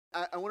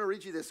I want to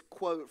read you this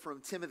quote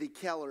from Timothy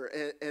Keller,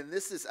 and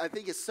this is, I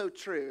think it's so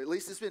true. At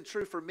least it's been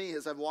true for me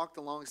as I've walked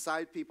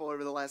alongside people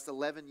over the last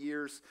 11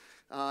 years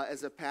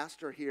as a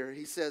pastor here.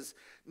 He says,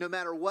 no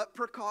matter what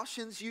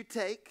precautions you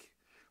take,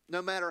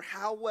 no matter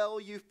how well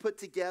you've put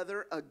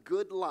together a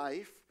good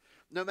life,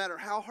 no matter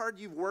how hard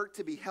you've worked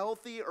to be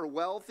healthy or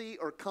wealthy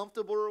or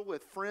comfortable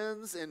with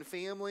friends and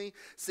family,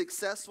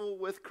 successful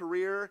with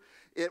career,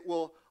 it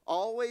will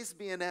always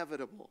be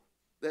inevitable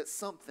that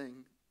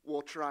something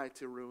will try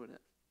to ruin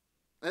it.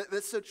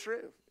 That's so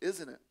true,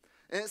 isn't it?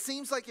 And it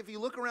seems like if you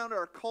look around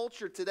our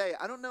culture today,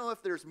 I don't know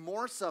if there's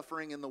more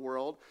suffering in the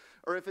world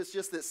or if it's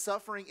just that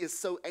suffering is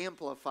so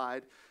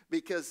amplified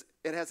because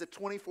it has a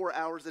 24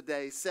 hours a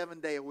day,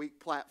 7-day-a-week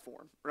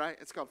platform, right?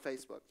 It's called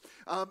Facebook.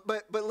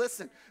 But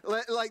listen,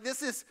 like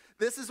this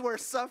is where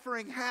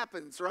suffering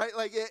happens, right?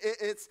 Like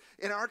it's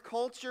in our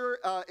culture.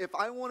 If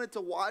I wanted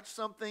to watch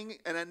something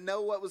and I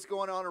know what was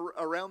going on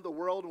around the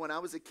world when I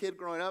was a kid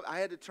growing up, I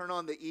had to turn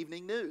on the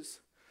evening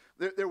news.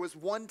 There was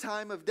one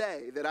time of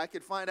day that I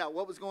could find out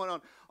what was going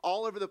on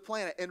all over the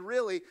planet. And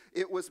really,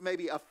 it was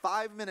maybe a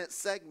 5-minute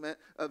segment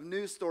of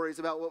news stories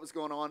about what was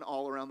going on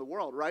all around the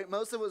world, right?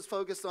 Most of it was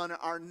focused on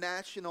our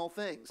national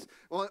things.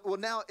 Well,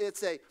 now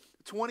it's a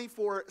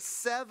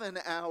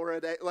 24/7 hour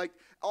a day, like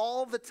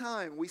all the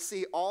time we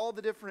see all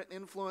the different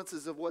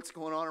influences of what's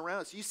going on around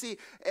us. You see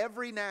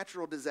every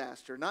natural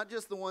disaster, not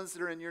just the ones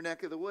that are in your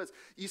neck of the woods.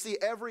 You see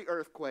every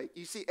earthquake,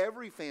 you see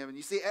every famine,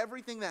 you see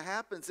everything that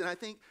happens. And I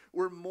think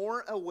we're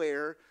more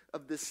aware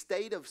of the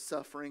state of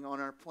suffering on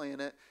our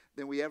planet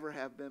than we ever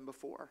have been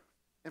before.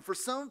 And for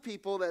some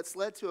people, that's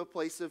led to a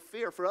place of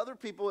fear. For other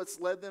people, it's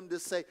led them to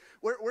say,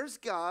 where's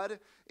God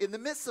in the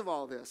midst of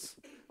all this?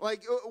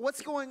 Like,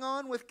 what's going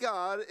on with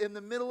God in the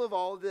middle of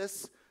all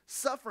this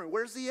suffering?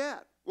 Where's he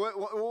at?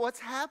 What's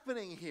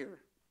happening here?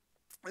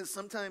 And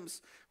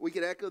sometimes we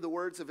could echo the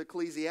words of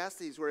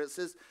Ecclesiastes where it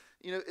says,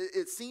 you know,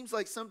 it seems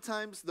like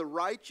sometimes the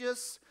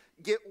righteous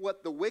get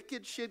what the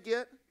wicked should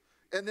get,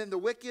 and then the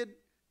wicked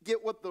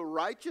get what the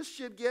righteous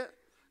should get.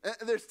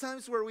 And there's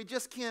times where we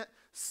just can't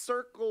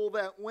circle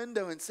that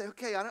window and say,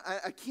 okay,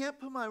 I can't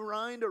put my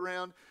mind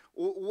around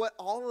what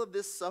all of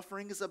this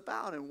suffering is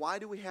about and why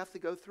do we have to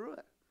go through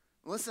it.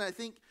 Listen, I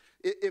think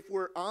if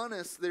we're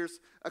honest, there's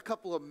a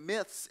couple of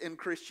myths in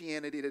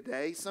Christianity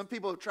today. Some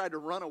people have tried to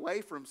run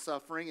away from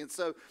suffering, and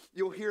so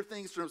you'll hear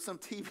things from some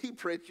TV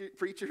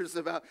preachers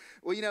about,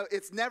 well, you know,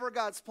 it's never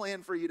God's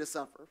plan for you to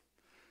suffer.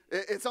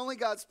 It's only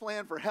God's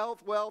plan for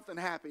health, wealth, and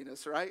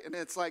happiness, right? And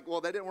it's like,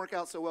 well, that didn't work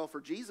out so well for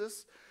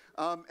Jesus.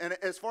 And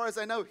as far as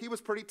I know, he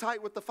was pretty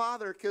tight with the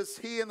Father because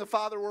he and the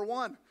Father were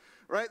one,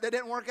 right? That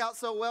didn't work out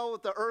so well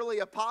with the early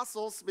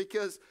apostles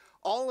because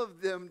all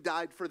of them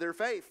died for their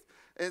faith.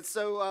 And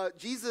so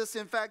Jesus,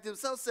 in fact,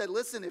 himself said,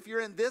 listen, if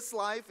you're in this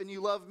life and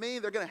you love me,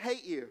 they're going to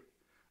hate you.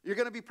 You're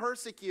going to be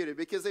persecuted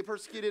because they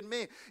persecuted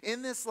me.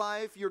 In this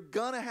life, you're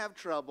going to have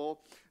trouble,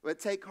 but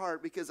take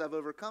heart because I've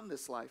overcome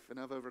this life and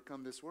I've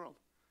overcome this world.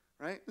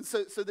 Right? And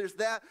so there's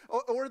that.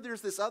 Or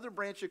there's this other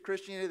branch of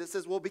Christianity that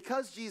says, well,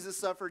 because Jesus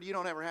suffered, you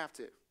don't ever have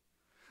to.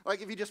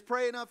 Like if you just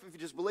pray enough, if you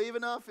just believe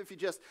enough, if you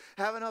just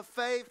have enough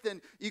faith,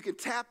 then you can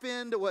tap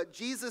into what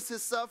Jesus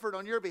has suffered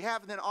on your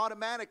behalf, and then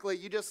automatically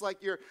you just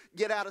like your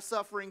get out of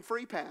suffering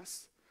free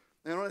pass.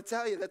 And I want to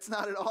tell you, that's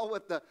not at all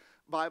what the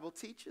Bible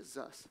teaches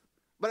us.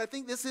 But I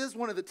think this is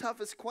one of the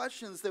toughest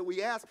questions that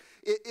we ask.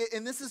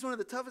 And this is one of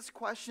the toughest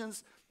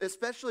questions,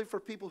 especially for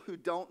people who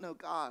don't know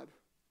God.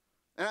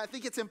 And I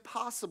think it's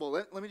impossible,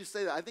 let me just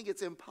say that, I think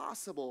it's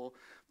impossible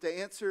to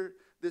answer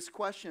this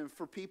question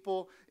for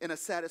people in a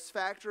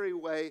satisfactory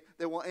way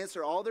that will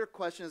answer all their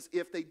questions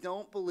if they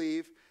don't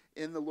believe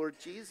in the Lord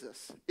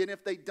Jesus. And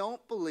if they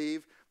don't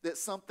believe that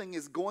something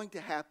is going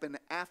to happen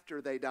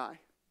after they die.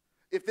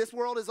 If this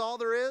world is all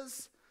there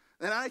is,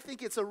 then I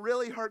think it's a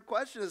really hard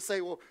question to say,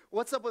 well,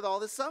 what's up with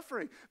all this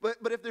suffering? But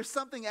if there's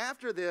something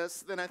after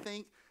this, then I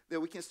think that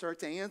we can start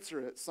to answer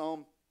it.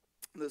 Psalm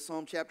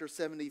chapter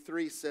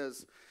 73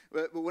 says,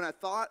 but when I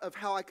thought of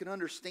how I could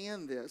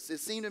understand this, it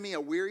seemed to me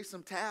a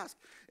wearisome task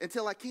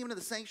until I came into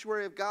the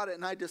sanctuary of God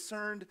and I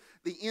discerned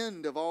the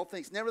end of all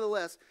things.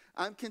 Nevertheless,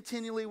 I'm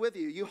continually with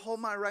you. You hold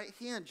my right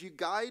hand. You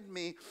guide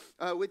me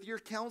with your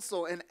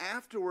counsel, and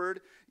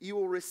afterward you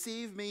will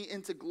receive me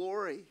into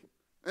glory.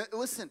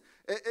 Listen,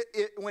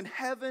 when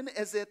heaven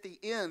is at the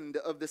end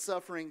of the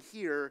suffering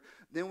here,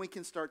 then we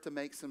can start to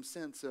make some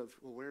sense of,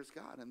 well, where's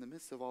God in the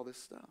midst of all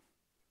this stuff?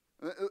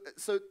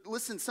 So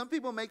listen, some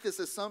people make this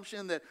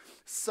assumption that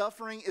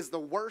suffering is the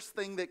worst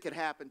thing that could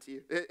happen to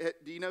you.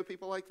 Do you know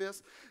people like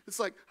this?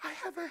 It's like, I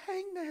have a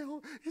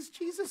hangnail. Is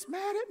Jesus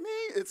mad at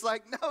me? It's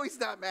like, no, he's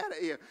not mad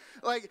at you.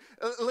 Like,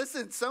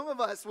 listen, some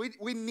of us,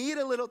 we need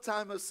a little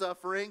time of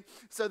suffering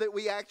so that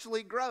we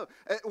actually grow.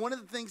 One of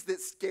the things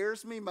that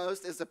scares me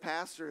most as a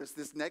pastor is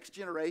this next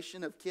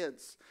generation of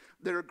kids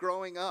that are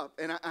growing up,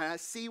 and I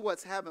see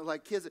what's happening.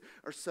 Like kids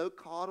are so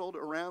coddled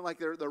around, like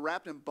they're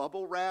wrapped in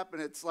bubble wrap,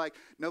 and it's like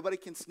nobody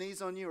can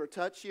sneeze on you or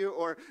touch you,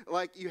 or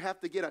like you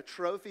have to get a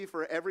trophy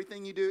for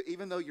everything you do,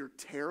 even though you're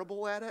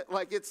terrible at it.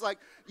 Like it's like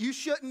you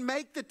shouldn't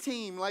make the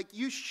team. Like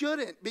you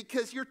shouldn't,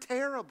 because you're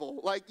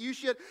terrible. Like you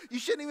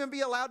shouldn't even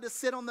be allowed to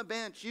sit on the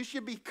bench. You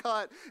should be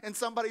cut, and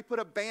somebody put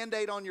a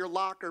Band-Aid on your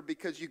locker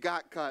because you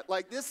got cut.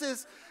 Like this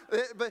is,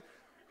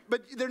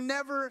 But they're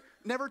never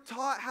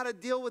taught how to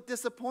deal with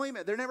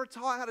disappointment. They're never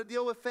taught how to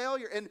deal with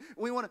failure. And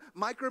we want to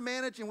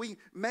micromanage, and we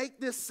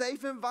make this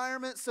safe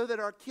environment so that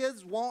our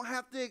kids won't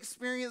have to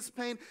experience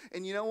pain.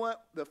 And you know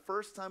what? The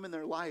first time in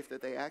their life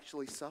that they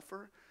actually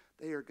suffer,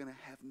 they are going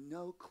to have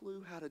no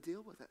clue how to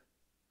deal with it.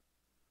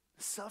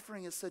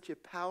 Suffering is such a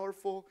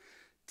powerful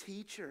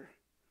teacher.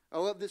 I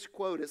love this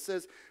quote. It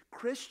says,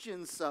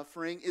 Christian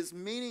suffering is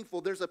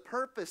meaningful. There's a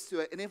purpose to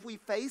it. And if we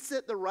face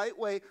it the right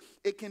way,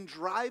 it can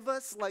drive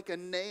us like a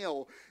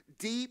nail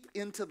deep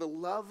into the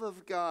love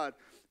of God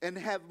and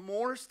have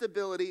more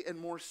stability and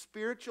more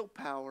spiritual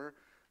power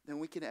than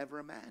we can ever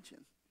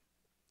imagine.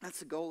 That's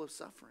the goal of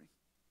suffering,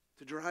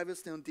 to drive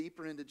us down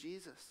deeper into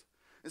Jesus.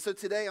 And so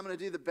today I'm going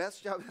to do the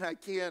best job that I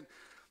can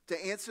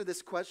to answer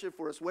this question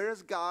for us. Where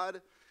is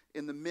God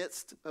in the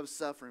midst of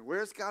suffering?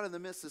 Where is God in the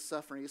midst of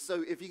suffering?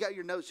 So if you got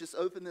your notes, just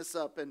open this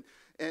up, and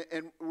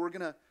we're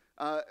going to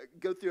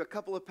go through a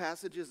couple of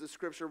passages of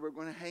Scripture. We're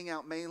going to hang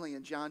out mainly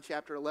in John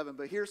chapter 11.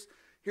 But here's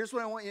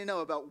what I want you to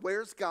know about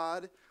where's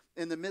God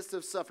in the midst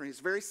of suffering.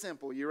 It's very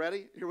simple. You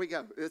ready? Here we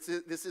go.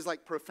 This is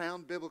like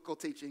profound biblical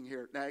teaching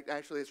here.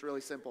 Actually, it's really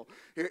simple.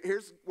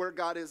 Here's where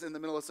God is in the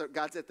middle of suffering.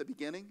 God's at the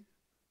beginning,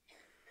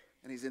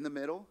 and he's in the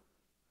middle,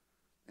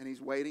 and he's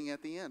waiting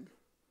at the end.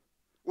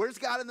 Where's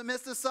God in the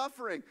midst of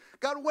suffering?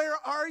 God, where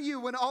are you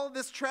when all of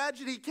this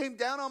tragedy came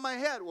down on my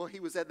head? Well, he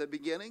was at the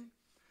beginning,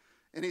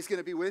 and he's going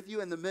to be with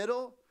you in the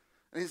middle,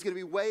 and he's going to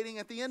be waiting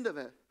at the end of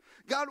it.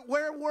 God,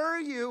 where were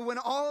you when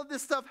all of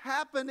this stuff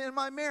happened in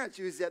my marriage?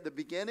 He was at the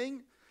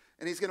beginning,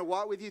 and he's going to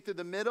walk with you through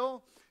the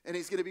middle, and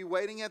he's going to be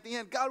waiting at the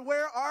end. God,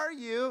 where are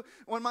you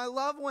when my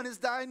loved one is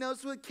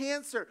diagnosed with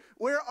cancer?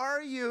 Where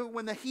are you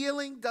when the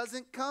healing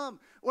doesn't come?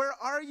 Where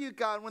are you,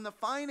 God, when the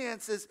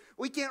finances,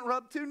 we can't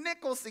rub two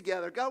nickels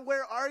together? God,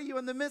 where are you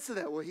in the midst of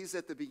that? Well, he's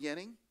at the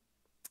beginning,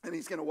 and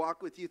he's going to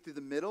walk with you through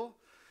the middle,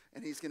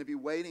 and he's going to be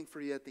waiting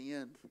for you at the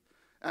end.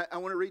 I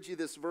want to read you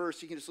this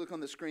verse. You can just look on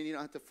the screen. You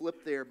don't have to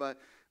flip there. But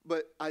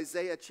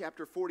Isaiah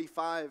chapter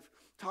 45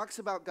 talks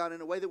about God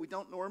in a way that we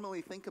don't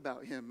normally think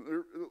about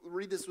him.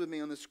 Read this with me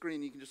on the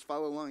screen. You can just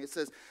follow along. It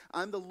says,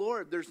 I'm the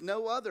Lord. There's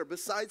no other.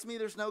 Besides me,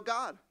 there's no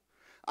God.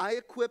 I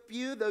equip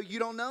you, though you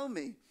don't know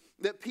me,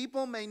 that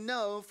people may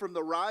know from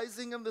the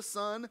rising of the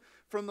sun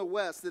from the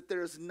west that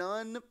there is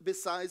none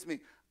besides me.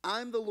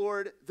 I'm the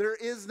Lord. There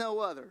is no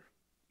other.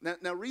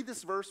 Now read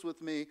this verse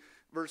with me,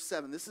 verse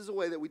 7. This is a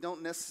way that we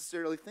don't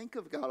necessarily think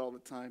of God all the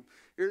time.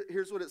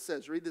 Here's what it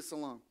says. Read this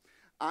along.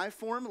 I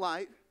form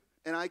light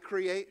and I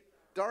create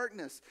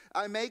darkness.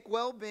 I make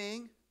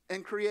well-being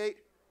and create...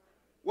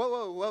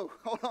 Whoa.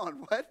 Hold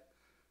on. What?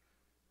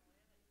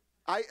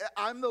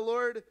 I'm the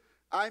Lord.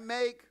 I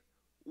make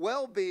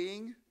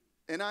well-being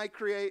and I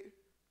create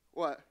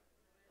what?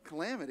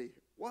 Calamity.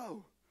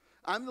 Whoa.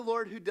 I'm the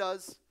Lord who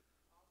does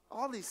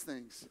all these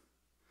things.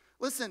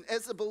 Listen,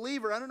 as a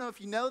believer, I don't know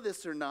if you know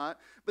this or not,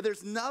 but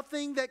there's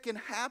nothing that can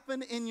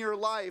happen in your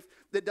life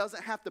that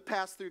doesn't have to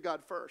pass through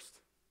God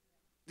first.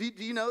 Do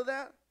you know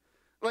that?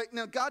 Like,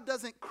 now, God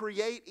doesn't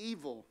create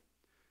evil.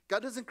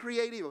 God doesn't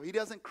create evil. He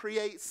doesn't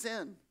create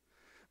sin.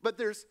 But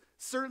there's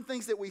certain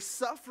things that we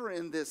suffer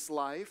in this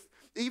life,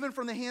 even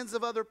from the hands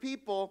of other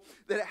people,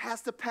 that it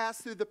has to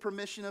pass through the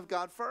permission of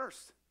God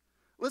first.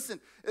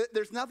 Listen,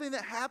 there's nothing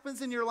that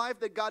happens in your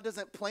life that God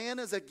doesn't plan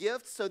as a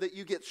gift so that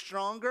you get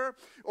stronger,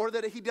 or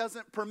that he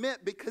doesn't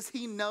permit because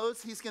he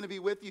knows he's going to be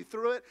with you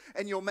through it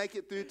and you'll make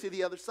it through to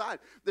the other side.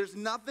 There's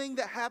nothing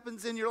that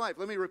happens in your life.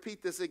 Let me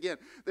repeat this again.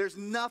 There's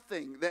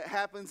nothing that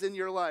happens in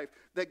your life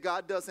that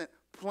God doesn't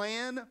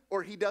plan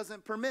or he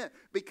doesn't permit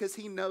because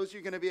he knows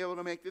you're going to be able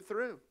to make it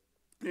through.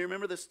 You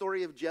remember the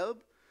story of Job?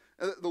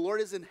 The Lord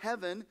is in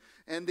heaven,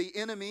 and the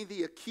enemy,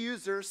 the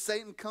accuser,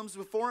 Satan, comes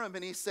before him,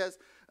 and he says,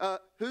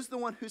 who's the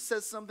one who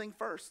says something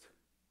first?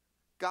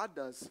 God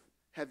does.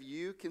 Have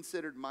you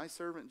considered my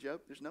servant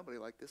Job? There's nobody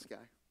like this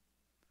guy.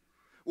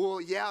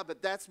 Well, yeah,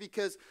 but that's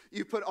because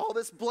you put all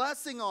this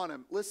blessing on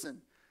him.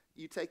 Listen,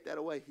 you take that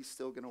away, he's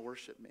still going to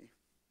worship me.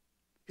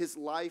 His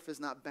life is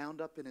not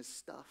bound up in his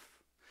stuff.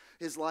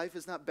 His life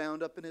is not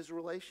bound up in his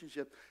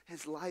relationship.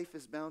 His life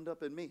is bound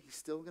up in me. He's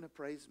still going to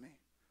praise me.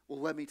 Well,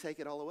 let me take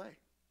it all away.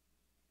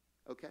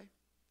 Okay?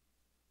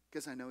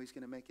 Because I know he's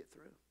going to make it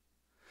through.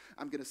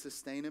 I'm going to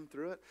sustain him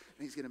through it,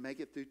 and he's going to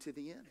make it through to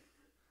the end.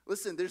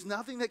 Listen, there's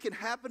nothing that can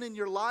happen in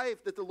your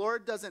life that the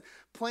Lord doesn't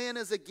plan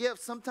as a gift.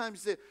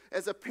 Sometimes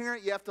as a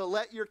parent, you have to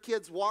let your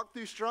kids walk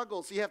through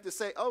struggles. You have to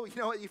say, oh, you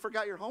know what? You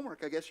forgot your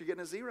homework. I guess you're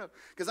getting a 0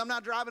 because I'm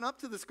not driving up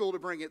to the school to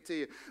bring it to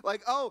you.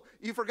 Like, oh,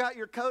 you forgot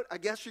your coat. I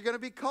guess you're going to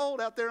be cold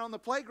out there on the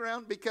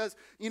playground because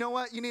you know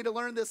what? You need to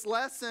learn this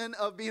lesson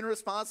of being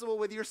responsible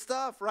with your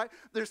stuff, right?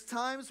 There's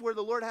times where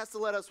the Lord has to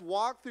let us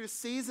walk through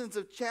seasons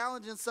of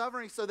challenge and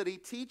suffering so that he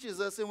teaches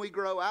us and we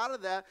grow out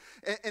of that.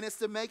 And it's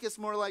to make us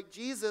more like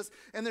Jesus.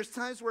 And there's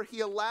times where he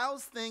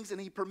allows things and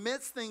he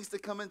permits things to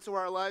come into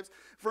our lives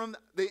from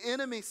the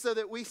enemy so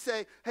that we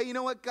say, hey, you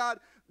know what, God,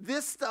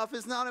 this stuff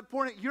is not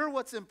important. You're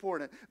what's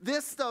important.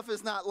 This stuff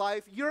is not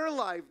life. Your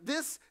life.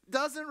 This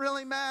doesn't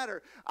really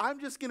matter. I'm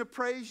just going to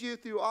praise you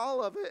through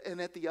all of it. And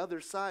at the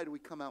other side, we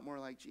come out more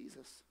like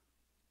Jesus.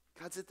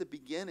 God's at the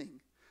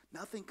beginning.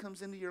 Nothing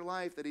comes into your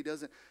life that he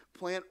doesn't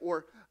plan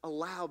or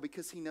allow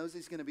because he knows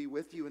he's going to be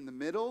with you in the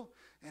middle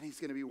and he's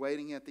going to be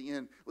waiting at the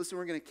end. Listen,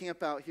 we're going to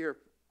camp out here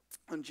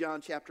on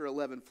John chapter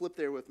 11. Flip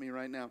there with me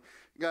right now.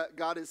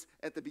 God is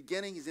at the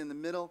beginning, he's in the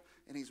middle,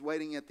 and he's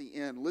waiting at the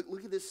end.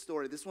 Look at this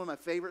story. This is one of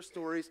my favorite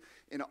stories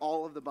in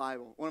all of the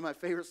Bible. One of my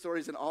favorite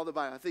stories in all the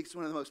Bible. I think it's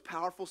one of the most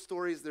powerful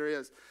stories there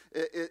is.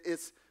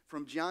 It's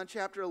from John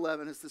chapter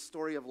 11. It's the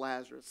story of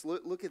Lazarus.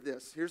 Look at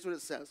this. Here's what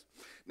it says.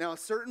 Now a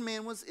certain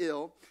man was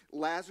ill,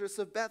 Lazarus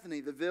of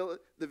Bethany, the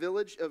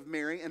village of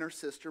Mary and her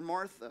sister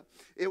Martha.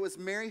 It was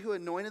Mary who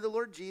anointed the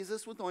Lord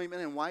Jesus with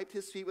ointment and wiped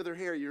his feet with her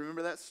hair. You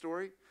remember that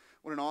story?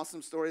 What an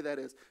awesome story that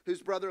is.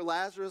 Whose brother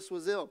Lazarus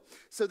was ill.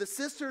 So the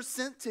sisters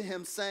sent to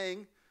him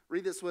saying,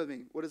 read this with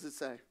me. What does it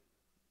say?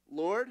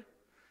 Lord,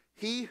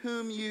 he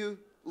whom you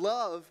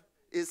love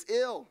is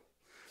ill.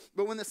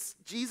 But when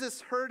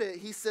Jesus heard it,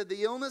 he said,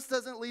 the illness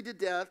doesn't lead to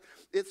death.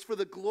 It's for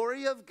the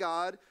glory of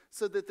God,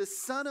 so that the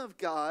Son of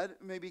God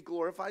may be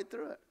glorified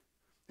through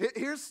it.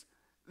 Here's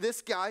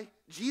this guy.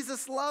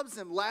 Jesus loves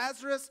him.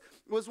 Lazarus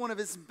was one of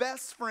his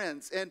best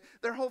friends, and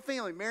their whole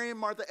family, Mary and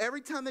Martha,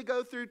 every time they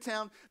go through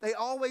town, they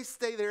always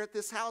stay there at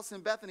this house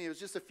in Bethany. It was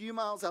just a few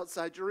miles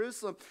outside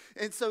Jerusalem.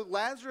 And so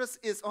Lazarus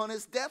is on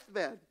his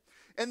deathbed.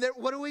 And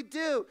what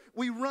do?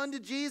 We run to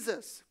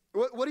Jesus.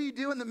 What do you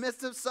do in the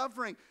midst of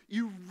suffering?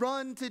 You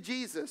run to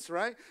Jesus,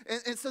 right?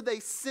 And so they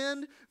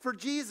send for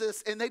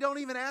Jesus, and they don't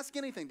even ask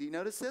anything. Do you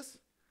notice this?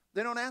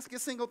 They don't ask a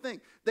single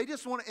thing. They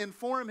just want to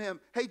inform him,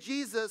 hey,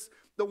 Jesus,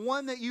 the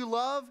one that you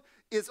love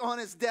is on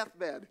his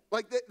deathbed.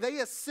 Like they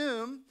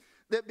assume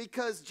that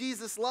because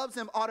Jesus loves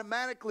him,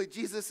 automatically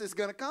Jesus is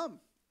going to come.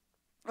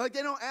 Like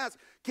they don't ask,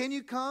 can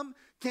you come?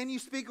 Can you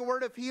speak a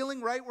word of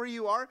healing right where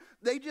you are?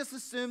 They just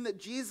assume that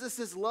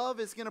Jesus' love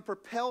is going to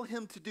propel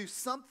him to do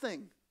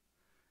something.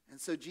 And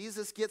so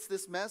Jesus gets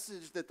this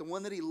message that the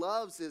one that he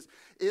loves is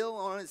ill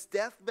on his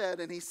deathbed.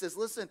 And he says,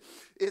 listen,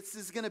 this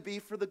is going to be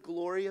for the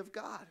glory of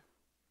God.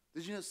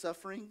 Did you know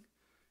suffering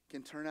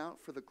can turn out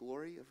for the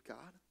glory of God?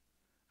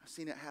 I've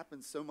seen it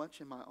happen so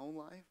much in my own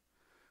life.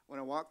 When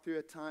I walk through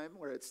a time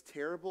where it's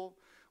terrible,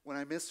 when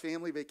I miss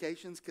family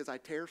vacations because I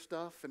tear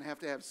stuff and have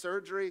to have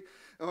surgery,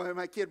 or when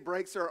my kid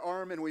breaks her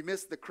arm and we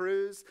miss the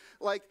cruise.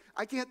 Like,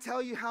 I can't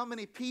tell you how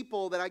many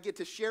people that I get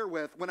to share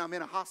with when I'm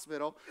in a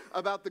hospital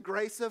about the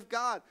grace of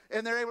God.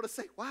 And they're able to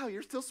say, wow,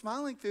 you're still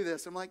smiling through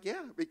this. I'm like,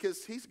 yeah,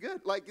 because he's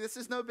good. Like, this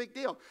is no big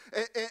deal.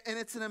 And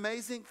it's an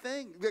amazing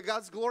thing.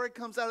 God's glory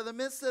comes out of the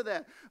midst of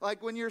that.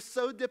 Like when you're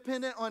so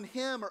dependent on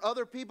him or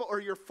other people, or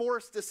you're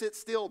forced to sit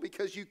still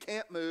because you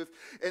can't move,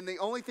 and the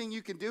only thing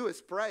you can do is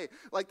pray.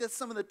 Like, that's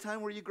some of the time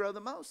where you grow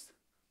the most.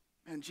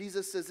 And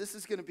Jesus says this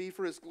is going to be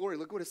for his glory.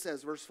 Look what it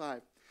says, verse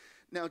 5.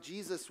 Now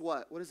Jesus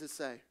what? What does it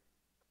say?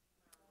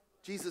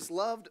 Jesus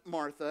loved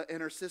Martha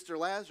and her sister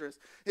Lazarus.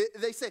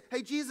 They say,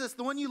 hey, Jesus,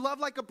 the one you love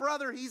like a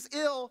brother, he's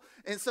ill.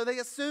 And so they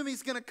assume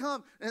he's going to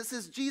come. And it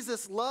says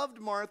Jesus loved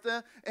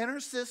Martha and her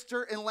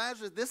sister and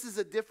Lazarus. This is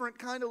a different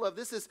kind of love.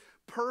 This is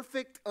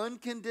perfect,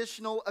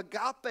 unconditional,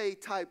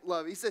 agape type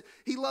love. He said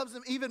he loves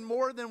them even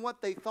more than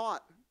what they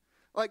thought.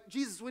 Like,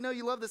 Jesus, we know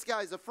you love this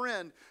guy as a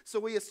friend, so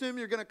we assume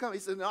you're going to come. He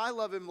said, no, I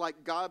love him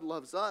like God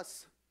loves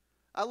us.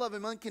 I love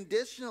him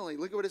unconditionally.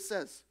 Look at what it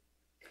says.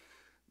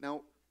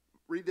 Now,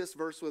 read this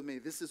verse with me.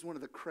 This is one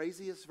of the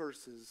craziest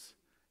verses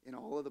in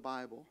all of the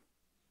Bible.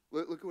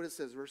 Look at what it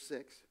says, verse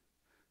 6.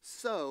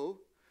 So,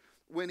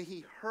 when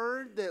he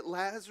heard that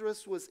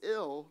Lazarus was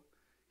ill,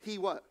 he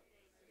what?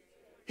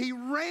 He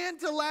ran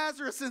to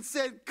Lazarus and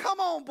said, come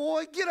on,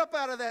 boy, get up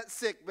out of that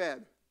sick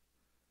bed.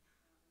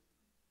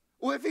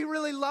 Well, if he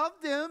really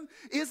loved him,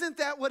 isn't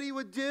that what he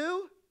would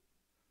do?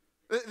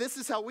 This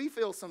is how we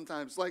feel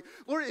sometimes. Like,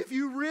 Lord, if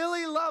you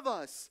really love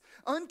us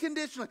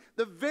unconditionally,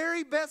 the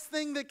very best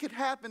thing that could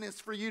happen is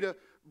for you to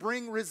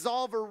bring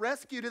resolve or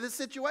rescue to this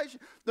situation.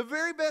 The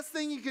very best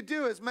thing you could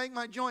do is make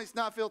my joints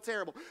not feel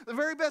terrible. The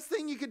very best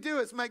thing you could do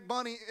is make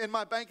money in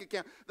my bank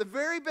account. The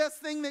very best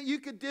thing that you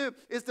could do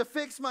is to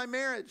fix my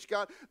marriage,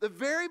 God. The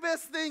very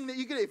best thing that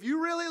you could do, if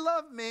you really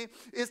love me,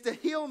 is to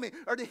heal me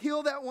or to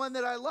heal that one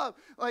that I love.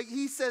 Like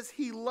he says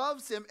he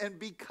loves him, and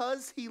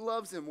because he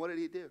loves him, what did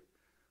he do?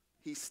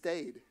 He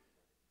stayed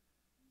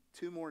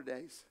 2 more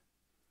days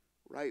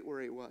right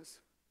where he was.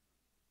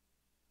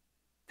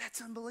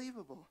 That's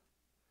unbelievable.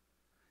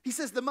 He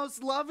says, the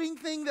most loving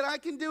thing that I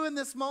can do in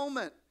this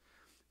moment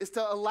is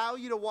to allow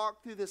you to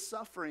walk through this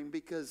suffering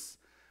because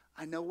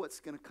I know what's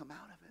going to come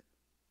out of it.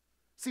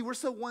 See, we're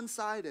so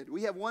one-sided.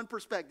 We have one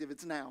perspective.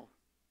 It's now,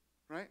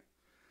 right?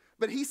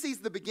 But he sees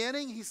the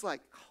beginning. He's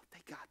like, oh, they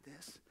got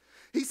this.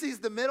 He sees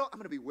the middle. I'm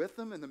going to be with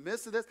them in the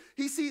midst of this.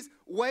 He sees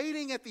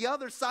waiting at the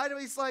other side of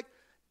it. He's like,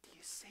 do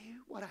you see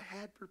what I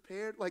had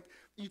prepared? Like,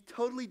 you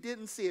totally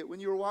didn't see it when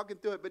you were walking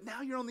through it, but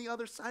now you're on the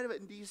other side of it.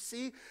 And do you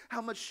see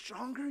how much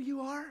stronger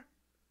you are?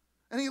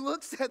 And he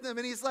looks at them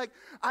and he's like,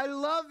 I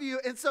love you.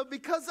 And so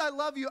because I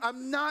love you,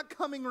 I'm not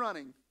coming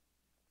running.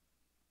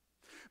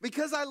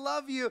 Because I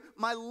love you,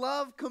 my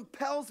love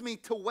compels me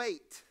to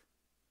wait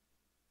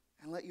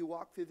and let you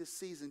walk through this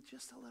season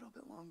just a little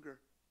bit longer.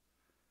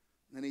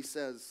 And then he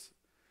says,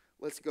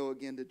 let's go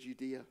again to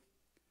Judea.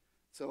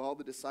 So all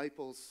the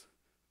disciples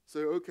say,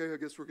 okay, I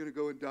guess we're going to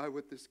go and die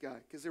with this guy.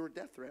 Because there were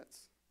death threats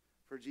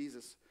for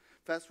Jesus.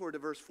 Fast forward to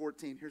verse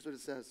 14. Here's what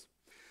it says.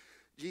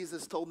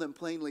 Jesus told them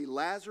plainly,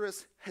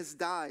 Lazarus has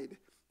died.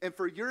 And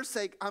for your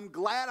sake, I'm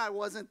glad I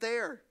wasn't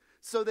there.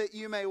 So that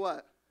you may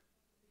what?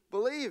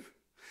 Believe.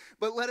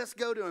 But let us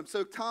go to him.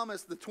 So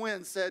Thomas, the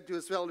twin, said to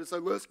his fellow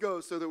disciples, let's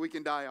go so that we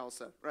can die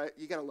also, right?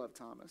 You got to love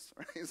Thomas,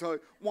 right? He's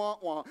like, wah,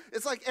 wah.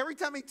 It's like every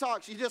time he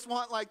talks, you just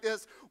want like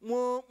this,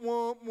 wah,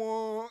 wah,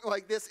 wah,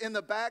 like this in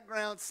the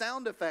background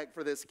sound effect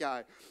for this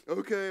guy.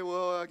 Okay,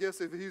 well, I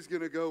guess if he's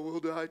going to go, we'll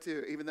die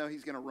too, even though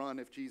he's going to run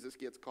if Jesus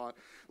gets caught.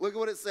 Look at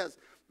what it says,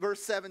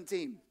 verse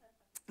 17.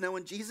 Now,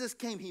 when Jesus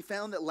came, he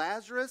found that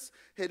Lazarus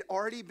had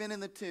already been in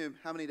the tomb.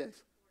 How many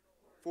days?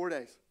 4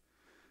 days.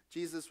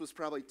 Jesus was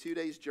probably 2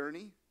 days'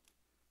 journey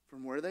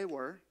from where they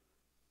were.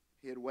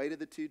 He had waited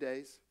the 2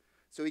 days.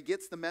 So he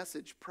gets the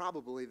message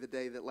probably the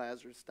day that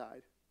Lazarus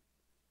died.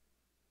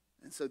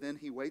 And so then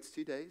he waits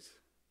 2 days.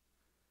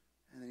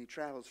 And then he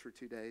travels for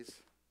 2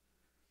 days.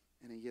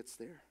 And he gets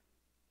there.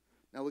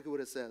 Now look at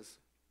what it says.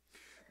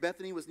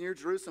 Bethany was near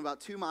Jerusalem,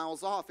 about 2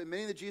 miles off. And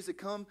many of the Jews had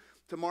come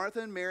to Martha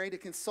and Mary to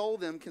console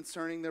them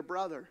concerning their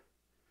brother.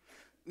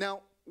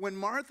 Now, when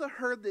Martha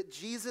heard that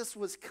Jesus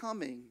was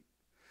coming,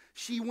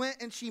 she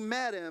went and she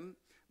met him,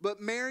 but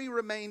Mary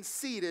remained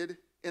seated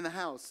in the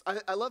house.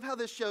 I love how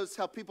this shows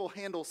how people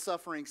handle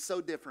suffering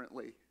so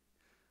differently,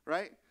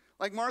 right?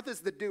 Like Martha's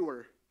the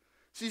doer.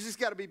 She's just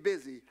got to be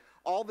busy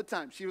all the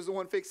time. She was the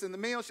one fixing the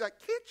meal. She's like,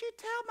 can't you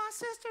tell my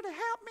sister to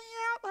help me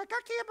out? Like,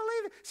 I can't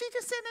believe it. She's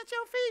just sitting at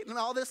your feet and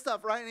all this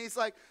stuff, right? And he's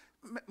like,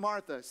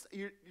 Martha,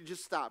 you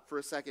just stop for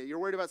a second. You're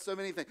worried about so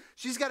many things.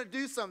 She's got to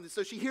do something.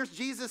 So she hears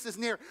Jesus is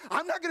near.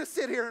 I'm not going to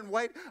sit here and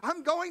wait.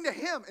 I'm going to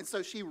him. And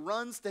so she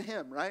runs to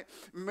him, right?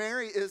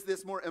 Mary is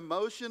this more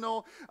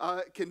emotional,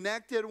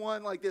 connected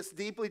one, like this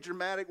deeply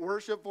dramatic,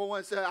 worshipful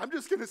one. So I'm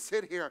just going to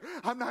sit here.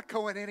 I'm not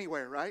going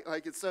anywhere, right?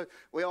 Like it's so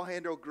we all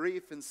handle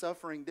grief and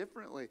suffering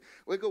differently.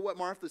 Look at what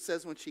Martha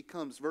says when she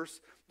comes.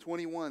 Verse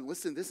 21.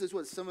 Listen, this is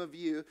what some of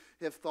you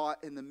have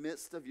thought in the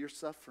midst of your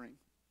suffering.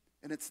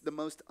 And it's the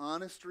most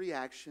honest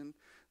reaction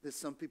that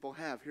some people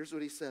have. Here's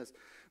what he says.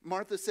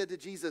 Martha said to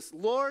Jesus,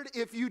 Lord,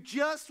 if you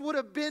just would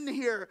have been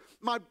here,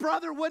 my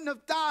brother wouldn't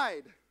have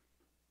died.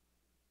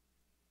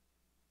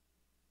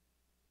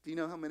 Do you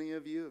know how many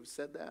of you have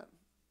said that?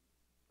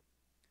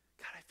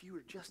 God, if you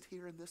were just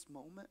here in this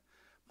moment,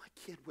 my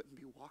kid wouldn't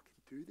be walking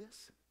through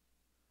this.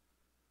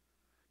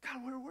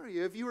 God, where were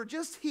you? If you were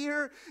just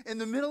here in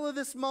the middle of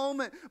this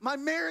moment, my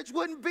marriage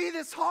wouldn't be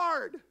this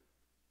hard.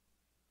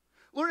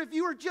 Lord, if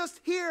you were just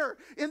here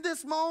in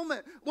this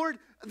moment, Lord,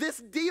 this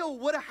deal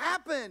would have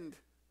happened.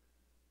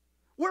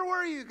 Where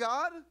were you,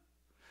 God?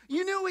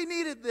 You knew we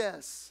needed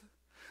this.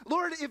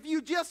 Lord, if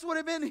you just would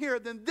have been here,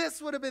 then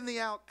this would have been the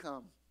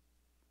outcome.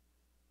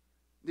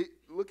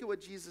 Look at what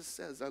Jesus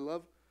says. I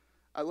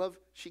love,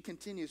 she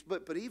continues,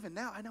 but even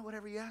now, I know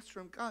whatever you ask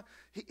from God,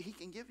 he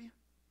can give you.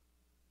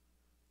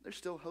 There's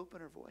still hope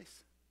in her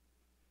voice.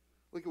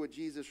 Look at what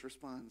Jesus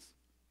responds.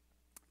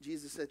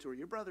 Jesus said to her,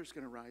 your brother's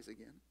going to rise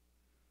again.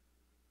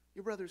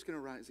 Your brother's going to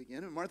rise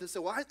again. And Martha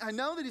said, well, I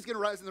know that he's going to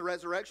rise in the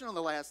resurrection on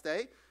the last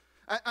day.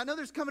 I know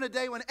there's coming a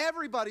day when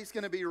everybody's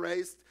going to be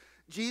raised,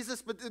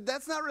 Jesus, but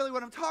that's not really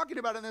what I'm talking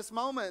about in this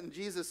moment. And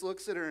Jesus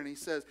looks at her and he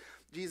says,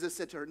 Jesus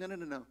said to her,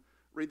 no.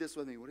 Read this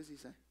with me. What does he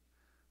say?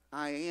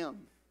 I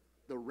am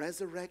the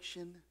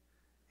resurrection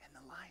and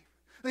the life.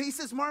 And he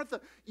says, Martha,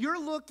 you're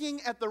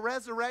looking at the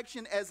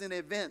resurrection as an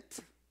event.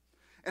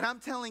 And I'm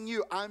telling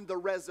you, I'm the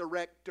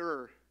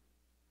resurrector.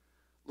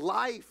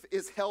 Life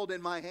is held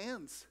in my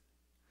hands.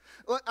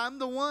 I'm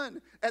the one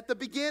at the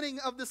beginning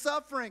of the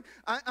suffering.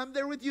 I'm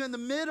there with you in the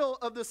middle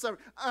of the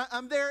suffering.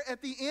 I'm there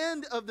at the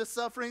end of the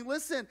suffering.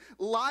 Listen,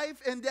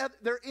 life and death,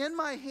 they're in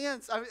my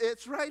hands.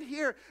 It's right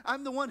here.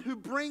 I'm the one who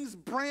brings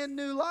brand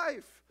new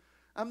life.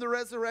 I'm the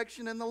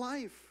resurrection and the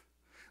life.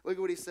 Look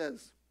at what he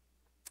says.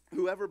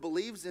 Whoever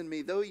believes in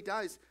me, though he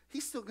dies,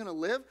 he's still going to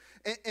live.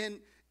 And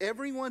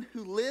everyone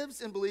who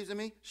lives and believes in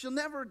me shall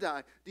never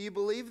die. Do you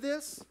believe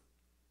this?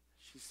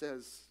 She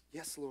says,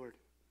 yes, Lord.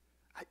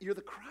 You're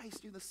the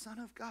Christ. You're the Son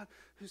of God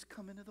who's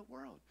come into the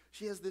world.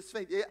 She has this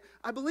faith. Yeah,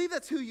 I believe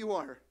that's who you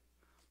are.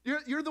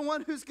 You're the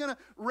one who's going to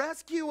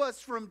rescue us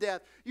from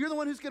death. You're the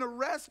one who's going to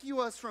rescue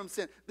us from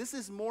sin. This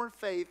is more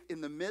faith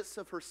in the midst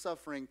of her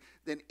suffering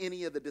than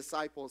any of the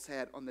disciples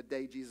had on the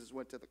day Jesus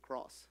went to the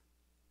cross.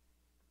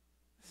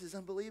 This is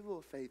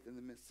unbelievable faith in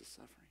the midst of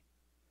suffering.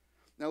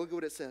 Now look at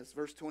what it says,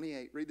 verse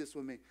 28. Read this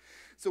with me.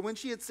 So when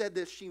she had said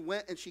this, she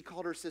went and she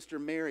called her sister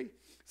Mary,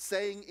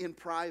 saying in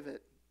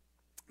private,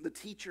 "The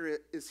teacher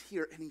is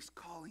here and he's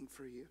calling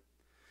for you."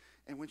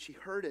 And when she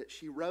heard it,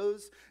 she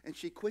rose and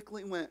she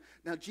quickly went.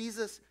 Now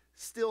Jesus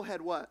still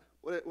had what?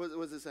 What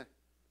does it say?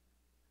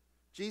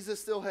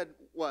 Jesus still had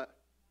what?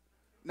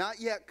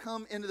 Not yet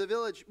come into the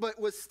village, but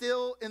was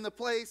still in the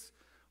place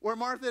where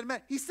Martha had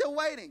met. He's still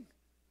waiting.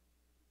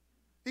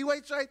 He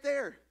waits right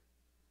there.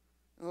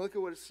 And look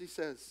at what she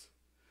says.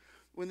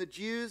 When the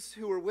Jews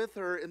who were with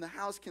her in the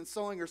house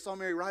consoling her saw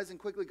Mary rise and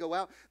quickly go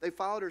out, they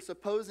followed her,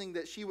 supposing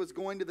that she was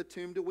going to the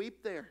tomb to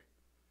weep there.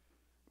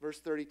 Verse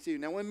 32.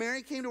 Now when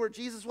Mary came to where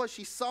Jesus was,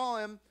 she saw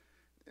him.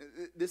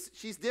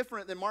 She's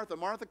different than Martha.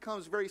 Martha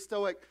comes very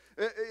stoic.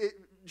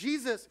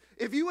 Jesus,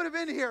 if you would have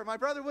been here, my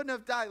brother wouldn't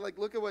have died. Like,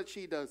 look at what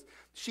she does.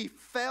 She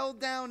fell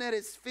down at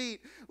his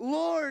feet.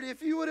 Lord,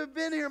 if you would have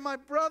been here, my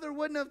brother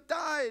wouldn't have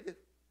died.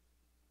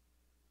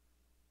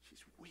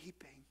 She's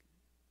weeping.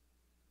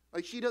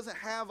 Like, she doesn't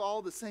have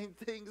all the same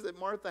things that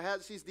Martha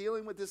has. She's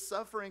dealing with this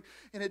suffering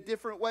in a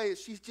different way.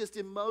 She's just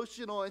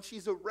emotional and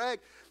she's a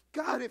wreck.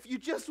 God, if you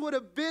just would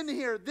have been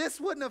here,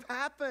 this wouldn't have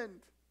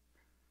happened.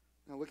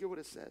 Now look at what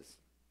it says.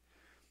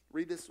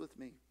 Read this with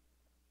me.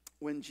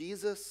 When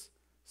Jesus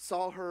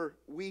saw her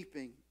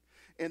weeping,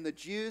 and the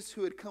Jews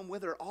who had come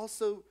with her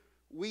also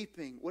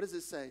weeping, what does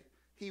it say?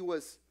 He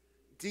was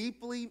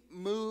deeply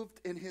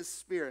moved in his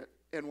spirit,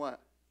 and what?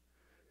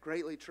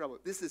 Greatly troubled.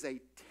 This is a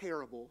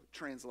terrible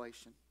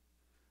translation.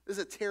 This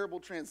is a terrible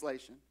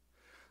translation.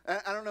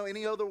 I don't know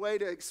any other way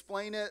to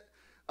explain it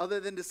other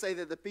than to say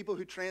that the people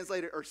who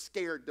translate it are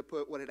scared to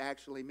put what it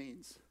actually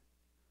means.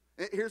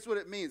 Here's what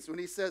it means. When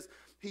he says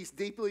he's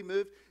deeply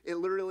moved, it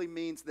literally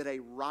means that a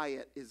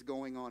riot is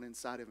going on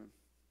inside of him.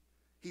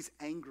 He's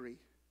angry.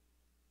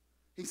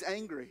 He's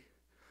angry.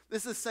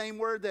 This is the same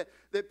word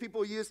that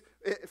people use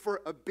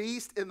for a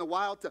beast in the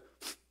wild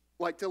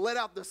to let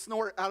out the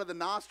snort out of the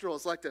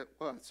nostrils.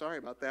 Sorry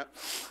about that.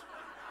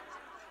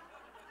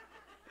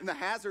 In the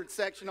hazard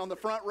section on the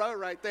front row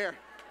right there.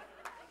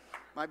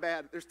 My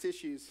bad. There's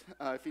tissues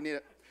if you need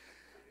it.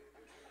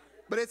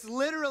 But it's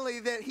literally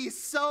that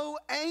he's so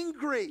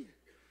angry.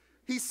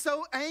 He's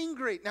so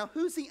angry. Now,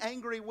 who's he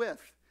angry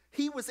with?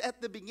 He was at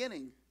the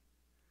beginning.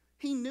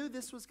 He knew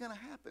this was going to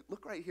happen.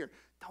 Look right here.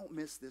 Don't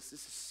miss this.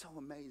 This is so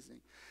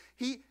amazing.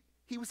 He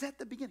was at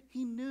the beginning.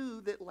 He knew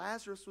that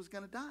Lazarus was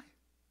going to die.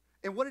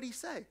 And what did he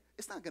say?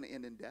 It's not going to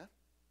end in death.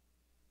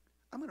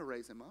 I'm going to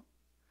raise him up.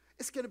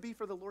 It's going to be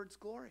for the Lord's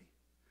glory.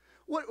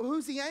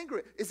 Who's he angry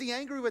with? Is he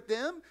angry with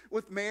them,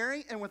 with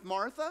Mary and with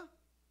Martha?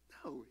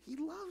 No, he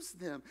loves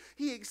them.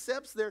 He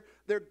accepts their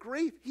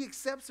grief. He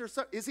accepts their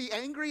suffering. Is he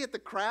angry at the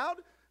crowd?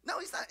 No,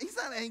 he's not. He's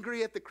not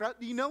angry at the crowd.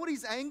 Do you know what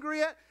he's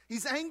angry at?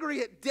 He's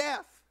angry at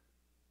death.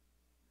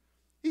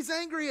 He's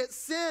angry at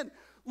sin.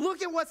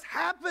 Look at what's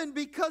happened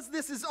because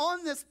this is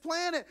on this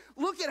planet.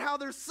 Look at how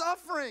they're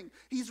suffering.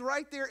 He's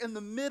right there in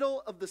the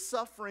middle of the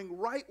suffering,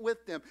 right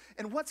with them.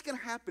 And what's going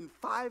to happen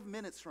 5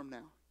 minutes from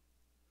now?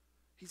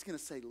 He's going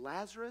to say,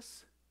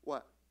 Lazarus,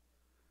 what?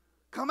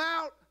 Come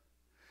out.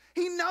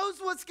 He knows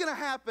what's going to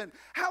happen.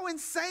 How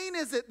insane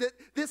is it that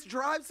this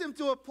drives him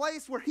to a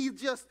place where he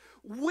just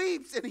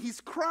weeps and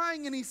he's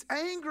crying and he's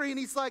angry and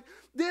he's like,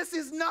 this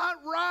is not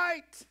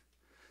right.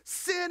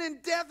 Sin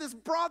and death has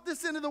brought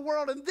this into the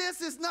world and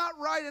this is not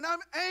right and I'm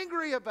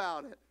angry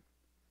about it.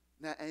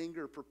 And that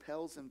anger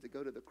propels him to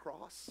go to the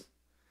cross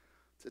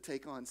to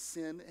take on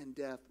sin and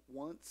death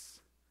once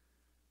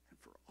and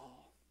for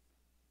all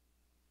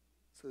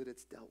so that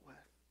it's dealt with.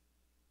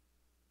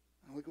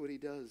 Now look at what he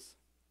does.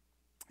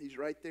 He's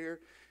right there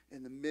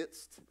in the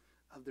midst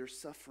of their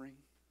suffering.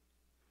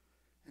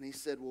 And he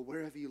said, well,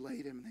 where have you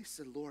laid him? And they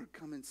said, Lord,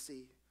 come and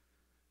see.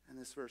 And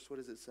this verse, what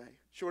does it say?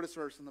 Shortest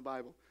verse in the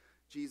Bible.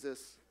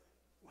 Jesus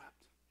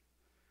wept.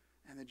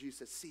 And the Jews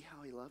said, see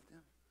how he loved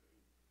him?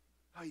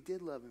 How he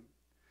did love him.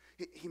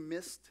 He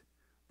missed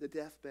the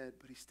deathbed,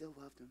 but he still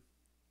loved him.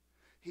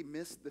 He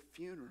missed the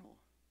funeral,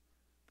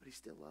 but he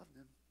still loved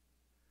him.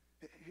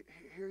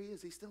 Here he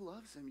is. He still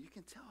loves him. You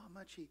can tell how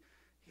much he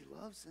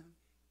loves him.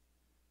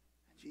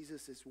 And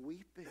Jesus is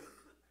weeping.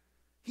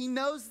 He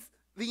knows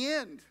the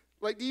end.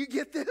 Like, do you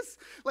get this?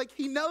 Like,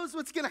 he knows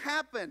what's going to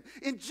happen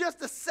in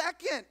just a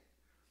second.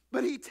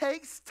 But he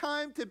takes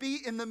time to be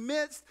in the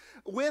midst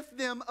with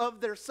them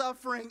of their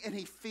suffering, and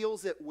he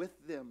feels it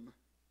with them.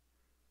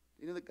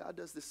 You know that God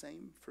does the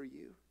same for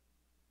you?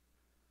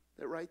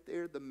 That right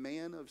there, the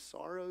man of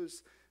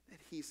sorrows, that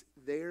he's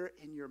there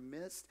in your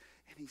midst,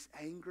 and he's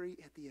angry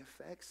at the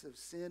effects of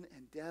sin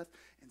and death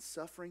and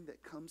suffering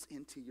that comes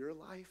into your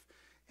life.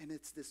 And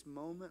it's this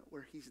moment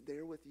where he's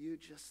there with you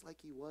just like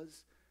he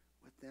was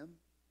with them.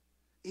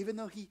 Even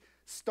though he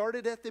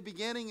started at the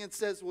beginning and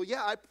says, well,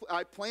 yeah,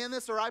 I plan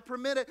this or I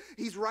permit it.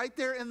 He's right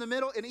there in the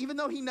middle. And even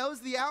though he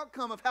knows the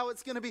outcome of how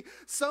it's going to be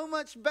so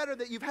much better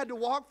that you've had to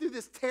walk through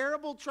this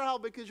terrible trial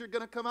because you're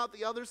going to come out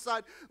the other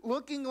side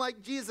looking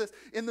like Jesus,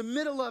 in the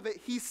middle of it,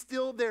 he's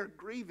still there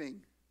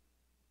grieving.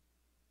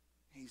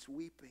 He's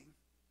weeping.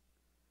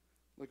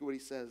 Look at what he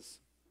says.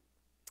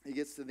 He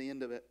gets to the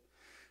end of it.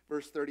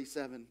 Verse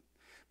 37.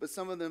 But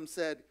some of them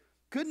said,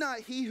 could not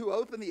he who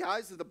opened the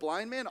eyes of the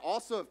blind man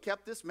also have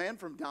kept this man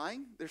from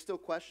dying? They're still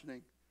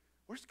questioning.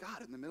 Where's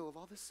God in the middle of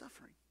all this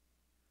suffering?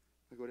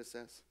 Look what it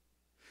says.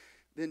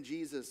 Then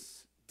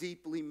Jesus,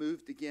 deeply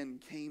moved again,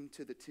 came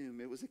to the tomb.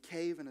 It was a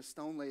cave and a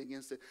stone lay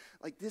against it.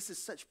 Like, this is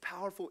such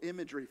powerful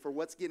imagery for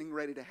what's getting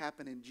ready to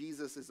happen in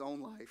Jesus' own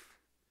life.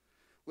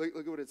 Look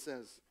at what it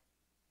says.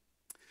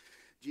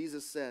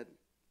 Jesus said,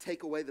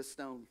 take away the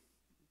stone.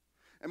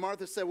 And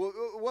Martha said,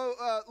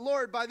 well,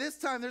 Lord, by this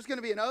time there's going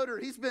to be an odor.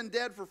 He's been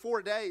dead for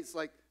 4 days.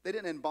 Like, they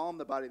didn't embalm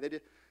the body.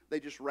 They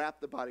just wrapped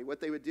the body. What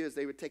they would do is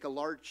they would take a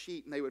large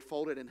sheet and they would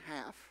fold it in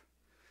half.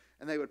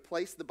 And they would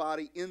place the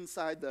body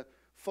inside the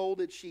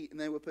folded sheet, and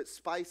they would put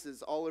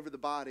spices all over the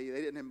body.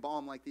 They didn't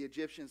embalm like the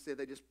Egyptians did.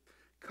 They just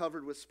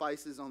covered with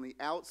spices on the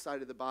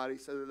outside of the body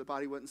so that the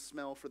body wouldn't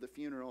smell for the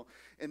funeral.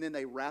 And then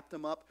they wrapped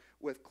them up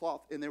with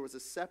cloth, and there was a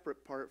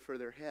separate part for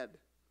their head.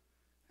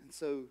 And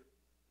so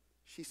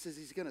she says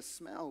he's going to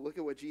smell. Look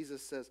at what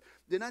Jesus says.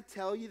 Didn't I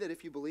tell you that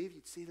if you believe,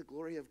 you'd see the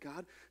glory of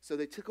God? So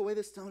they took away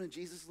the stone, and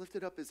Jesus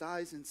lifted up his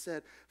eyes and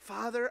said,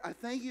 Father, I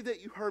thank you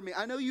that you heard me.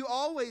 I know you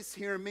always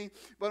hear me,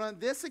 but on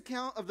this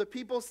account of the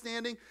people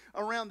standing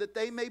around, that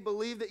they may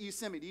believe that you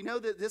sent me. Do you know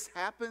that this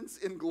happens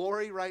in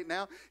glory right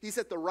now? He's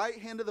at the right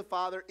hand of the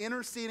Father,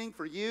 interceding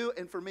for you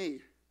and for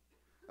me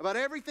about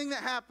everything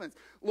that happens.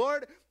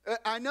 Lord,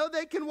 I know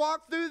they can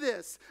walk through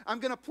this. I'm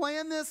going to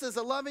plan this as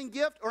a loving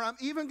gift, or I'm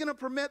even going to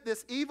permit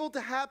this evil to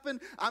happen.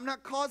 I'm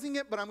not causing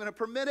it, but I'm going to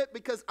permit it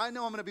because I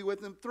know I'm going to be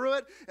with them through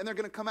it, and they're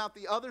going to come out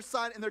the other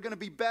side, and they're going to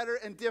be better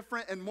and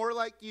different and more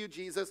like you,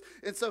 Jesus.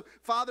 And so,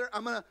 Father,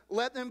 I'm going to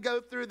let them go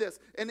through this.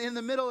 And in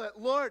the middle of it,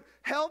 Lord,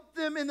 help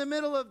them in the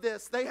middle of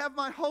this. They have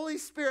my Holy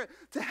Spirit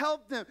to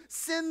help them.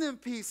 Send them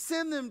peace.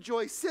 Send them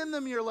joy. Send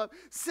them your love.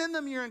 Send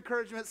them your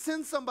encouragement.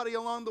 Send somebody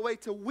along the way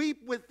to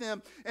weep with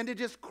them and to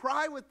just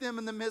cry with them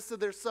in the midst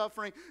of their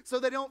suffering, so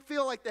they don't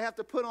feel like they have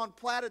to put on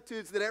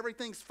platitudes that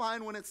everything's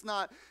fine when it's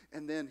not.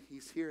 And then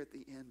he's here at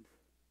the end.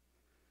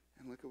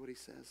 And look at what he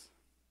says.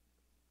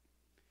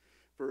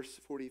 Verse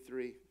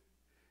 43.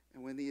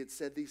 And when he had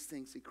said these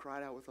things, he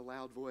cried out with a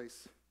loud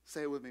voice.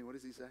 Say it with me. What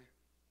does he say?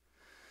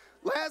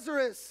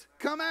 Lazarus,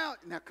 come out.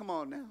 Now, come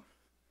on now.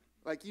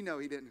 Like, you know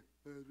he didn't.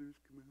 Lazarus,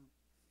 come out.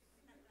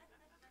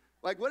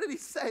 Like, what did he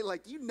say?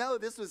 Like, you know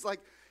this was like,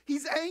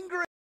 he's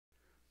angry.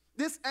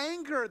 This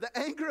anger, the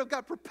anger of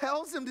God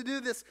propels him to do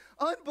this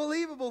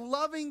unbelievable,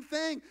 loving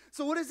thing.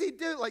 So what does he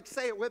do? Like,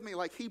 say it with me,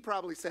 like he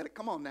probably said it.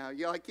 Come on now.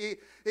 You're like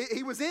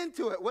he was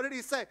into it. What did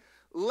he say?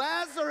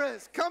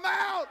 Lazarus, come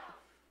out.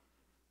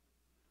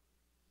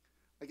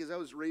 Like, as I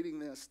was reading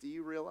this, do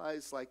you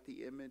realize, like,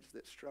 the image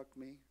that struck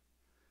me?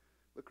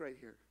 Look right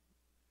here.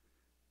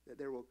 That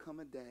there will come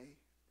a day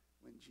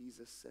when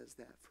Jesus says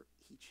that for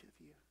each of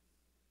you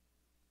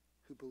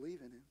who believe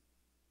in him.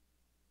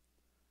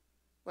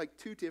 Like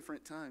 2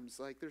 different times.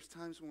 Like, there's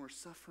times when we're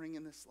suffering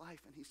in this life,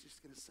 and he's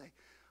just going to say,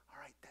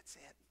 all right, that's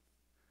it.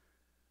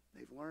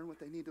 They've learned what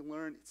they need to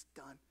learn. It's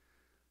done.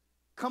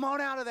 Come on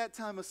out of that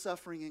time of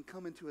suffering and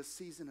come into a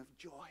season of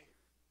joy.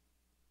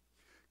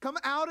 Come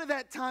out of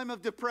that time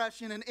of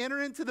depression and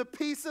enter into the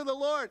peace of the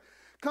Lord.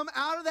 Come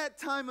out of that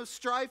time of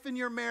strife in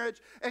your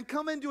marriage and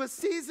come into a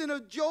season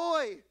of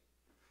joy.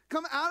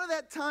 Come out of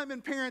that time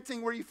in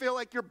parenting where you feel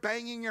like you're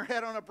banging your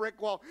head on a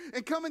brick wall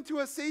and come into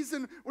a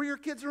season where your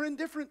kids are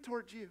indifferent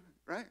towards you,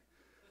 right?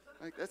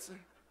 Like,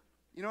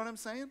 you know what I'm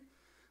saying?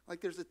 Like,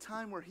 there's a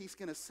time where he's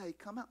going to say,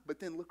 come out. But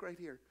then look right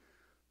here.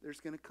 There's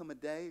going to come a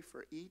day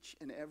for each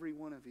and every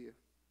one of you,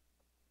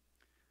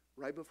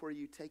 right before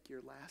you take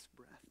your last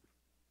breath.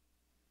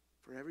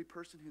 For every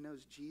person who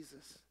knows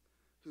Jesus,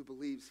 who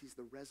believes he's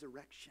the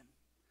resurrection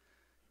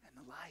and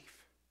the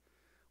life,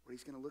 where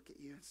he's going to look at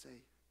you and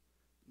say,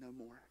 no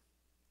more.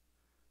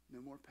 No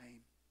more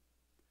pain.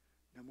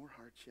 No more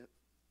hardship.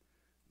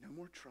 No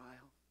more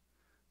trial.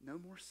 No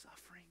more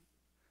suffering.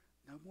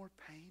 No more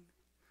pain.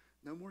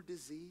 No more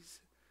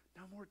disease.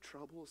 No more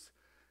troubles.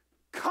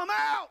 Come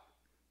out!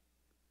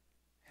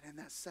 And in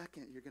that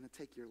second, you're going to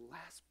take your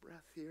last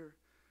breath here,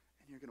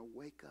 and you're going to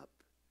wake up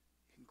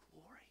in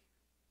glory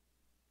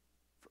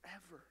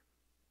forever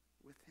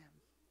with him.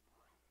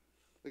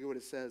 Look at what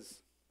it says.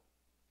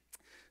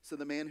 So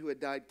the man who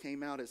had died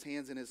came out, his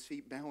hands and his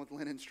feet bound with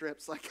linen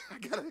strips. Like,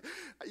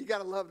 you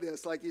gotta love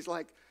this. Like, he's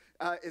like,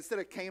 instead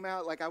of came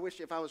out, like, I wish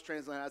if I was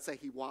translating, I'd say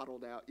he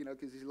waddled out, you know,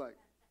 because he's like,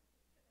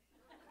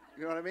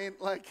 you know what I mean?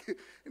 Like,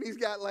 and he's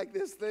got like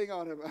this thing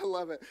on him. I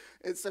love it.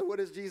 And so what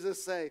does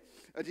Jesus say?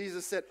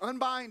 Jesus said,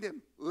 unbind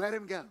him, let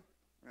him go,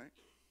 right?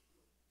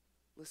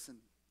 Listen,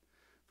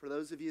 for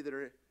those of you that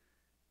are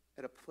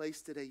at a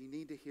place today, you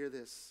need to hear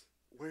this.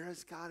 Where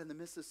is God in the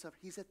midst of suffering?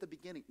 He's at the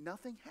beginning.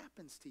 Nothing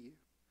happens to you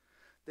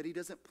that he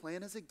doesn't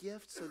plan as a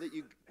gift so that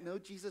you know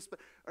Jesus,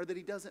 or that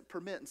he doesn't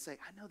permit and say,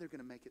 I know they're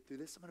going to make it through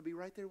this. I'm going to be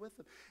right there with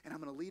them, and I'm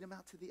going to lead them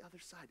out to the other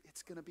side.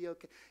 It's going to be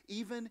okay.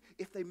 Even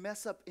if they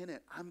mess up in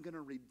it, I'm going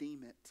to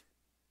redeem it.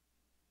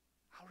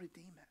 I'll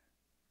redeem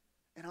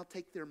it. And I'll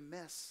take their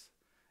mess,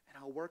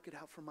 and I'll work it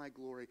out for my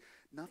glory.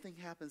 Nothing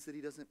happens that he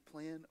doesn't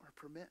plan or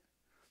permit.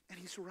 And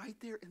he's right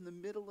there in the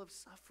middle of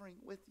suffering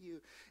with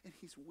you, and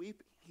he's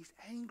weeping. He's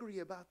angry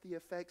about the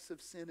effects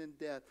of sin and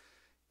death.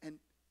 And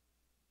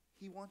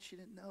he wants you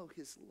to know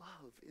his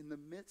love in the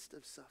midst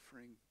of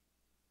suffering.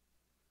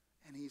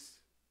 And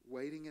he's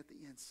waiting at the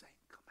end saying,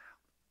 come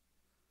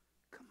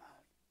out. Come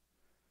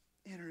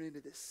on. Enter into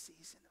this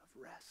season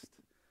of rest.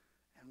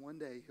 And one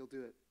day he'll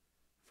do it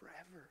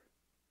forever.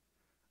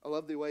 I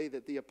love the way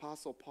that the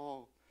Apostle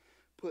Paul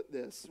put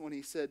this when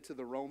he said to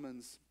the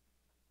Romans,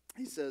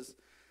 he says,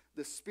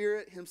 the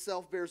Spirit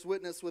himself bears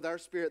witness with our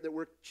spirit that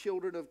we're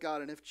children of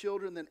God. And if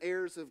children, then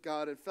heirs of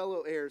God and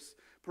fellow heirs,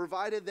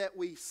 provided that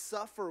we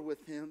suffer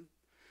with him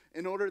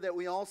in order that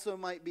we also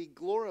might be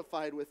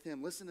glorified with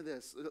him. Listen to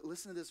this.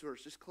 Listen to this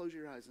verse. Just close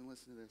your eyes and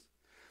listen to this.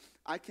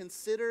 I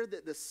consider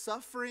that the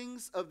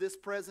sufferings of this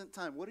present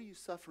time. What are you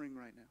suffering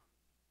right now?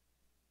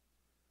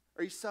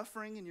 Are you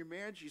suffering in your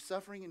marriage? Are you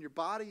suffering in your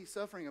body? Are you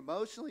suffering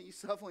emotionally? Are you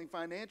suffering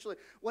financially?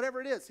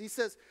 Whatever it is. He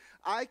says,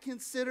 I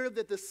consider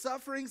that the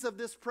sufferings of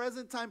this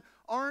present time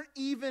aren't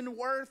even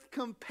worth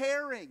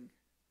comparing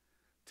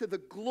to the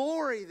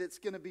glory that's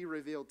going to be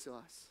revealed to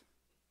us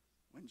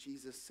when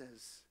Jesus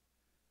says,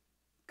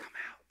 come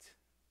out.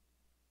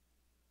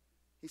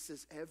 He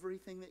says,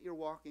 everything that you're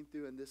walking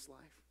through in this life,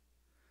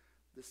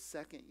 the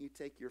second you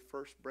take your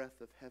first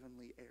breath of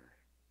heavenly air,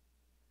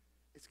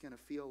 it's going to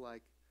feel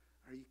like,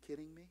 are you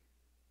kidding me?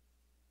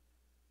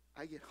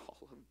 I get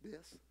all of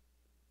this,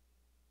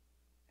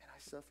 and I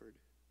suffered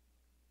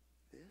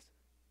this.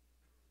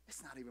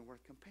 It's not even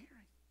worth comparing.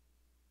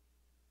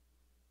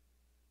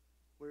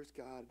 Where's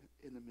God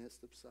in the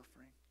midst of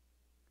suffering?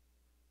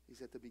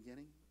 He's at the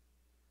beginning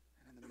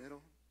and in the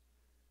middle,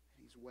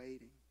 and he's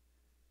waiting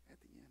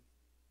at the end.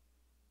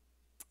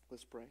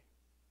 Let's pray.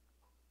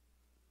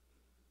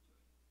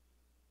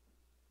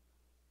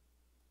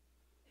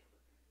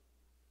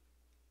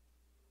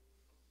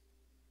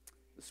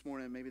 This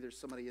morning, maybe there's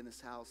somebody in this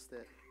house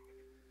that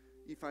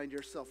you find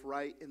yourself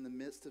right in the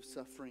midst of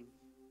suffering.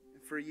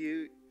 And for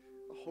you,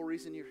 the whole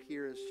reason you're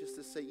here is just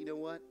to say, you know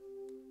what?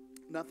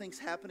 Nothing's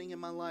happening in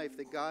my life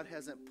that God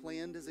hasn't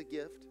planned as a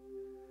gift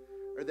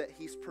or that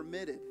he's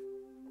permitted.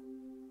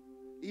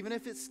 Even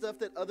if it's stuff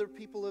that other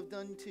people have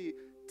done to you,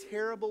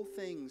 terrible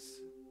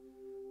things,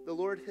 the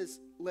Lord has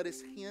let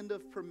his hand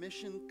of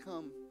permission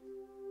come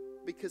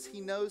because he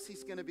knows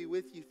he's going to be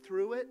with you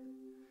through it.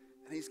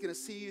 And he's going to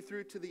see you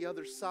through to the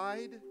other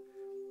side.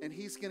 And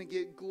he's going to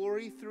get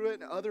glory through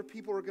it. And other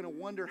people are going to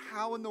wonder,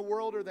 how in the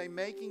world are they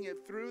making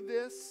it through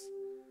this?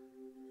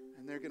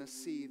 And they're going to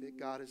see that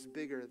God is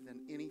bigger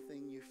than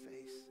anything you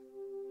face.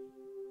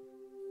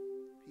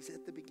 He's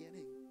at the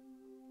beginning.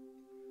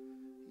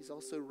 He's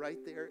also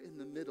right there in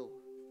the middle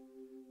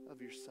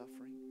of your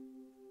suffering.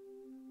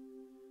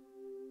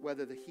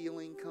 Whether the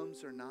healing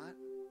comes or not,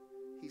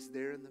 he's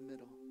there in the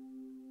middle.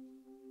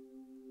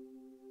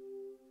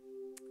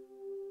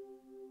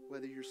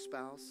 Whether your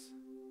spouse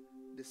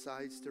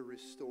decides to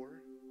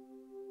restore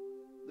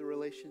the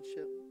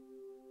relationship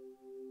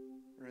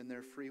or in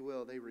their free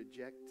will they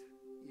reject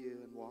you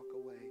and walk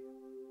away,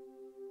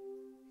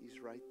 he's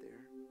right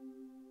there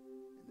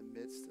in the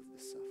midst of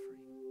the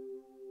suffering.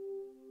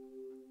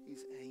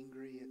 He's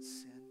angry at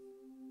sin.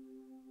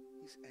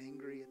 He's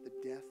angry at the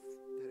death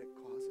that it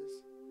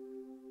causes.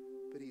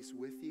 But he's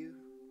with you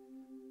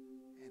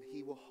and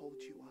he will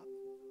hold you up.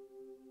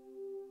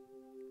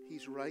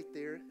 He's right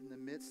there in the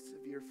midst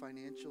of your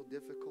financial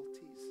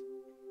difficulties.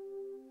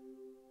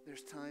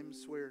 There's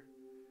times where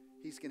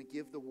he's going to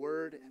give the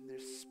word and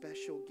there's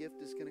special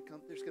gift is going to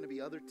come. There's going to be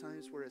other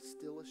times where it's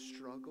still a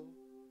struggle.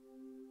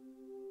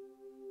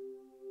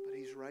 But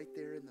he's right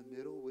there in the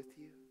middle with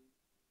you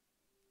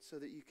so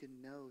that you can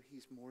know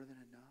he's more than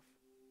enough.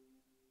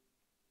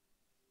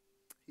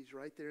 He's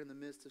right there in the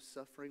midst of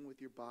suffering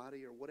with your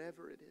body or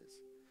whatever it is.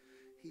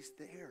 He's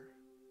there.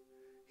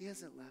 He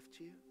hasn't left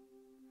you.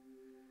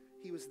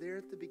 He was there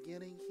at the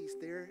beginning. He's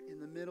there in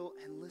the middle.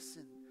 And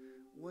listen,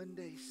 one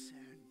day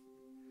soon,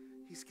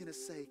 he's going to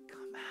say,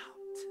 come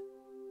out.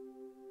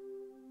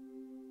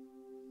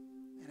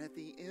 And at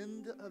the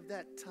end of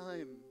that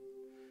time,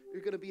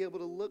 you're going to be able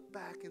to look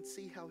back and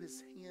see how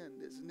his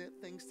hand has knit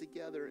things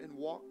together and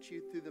walked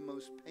you through the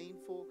most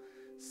painful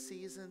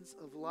seasons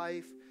of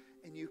life.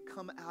 And you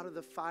come out of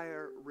the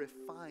fire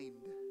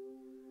refined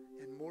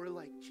and more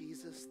like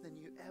Jesus than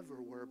you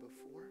ever were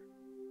before.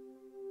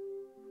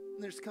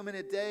 And there's coming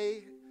a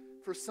day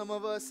For some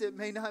of us, it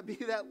may not be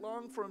that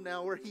long from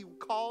now where he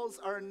calls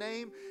our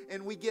name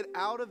and we get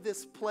out of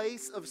this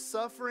place of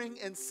suffering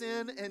and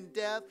sin and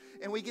death,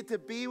 and we get to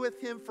be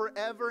with him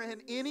forever.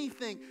 And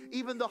anything,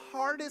 even the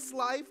hardest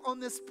life on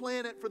this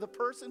planet for the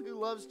person who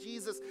loves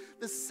Jesus,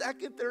 the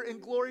second they're in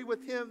glory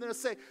with him, they'll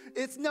say,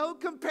 it's no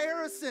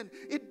comparison.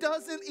 It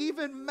doesn't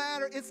even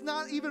matter. It's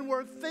not even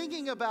worth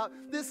thinking about.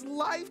 This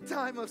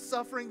lifetime of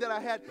suffering that I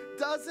had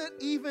doesn't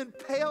even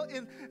pale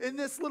in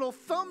this little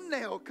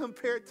thumbnail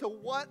compared to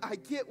what I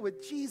get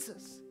with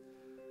Jesus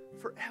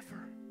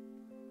forever.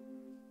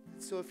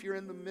 And so if you're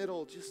in the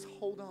middle, just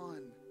hold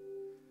on,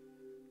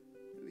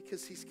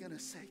 because he's going to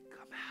say,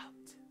 come out.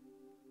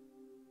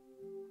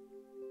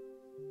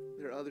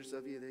 There are others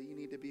of you that you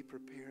need to be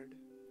prepared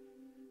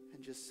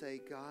and just say,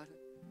 God,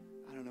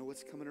 I don't know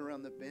what's coming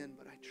around the bend,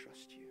 but I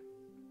trust you.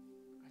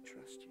 I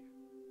trust you.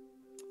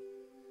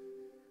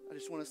 I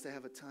just want us to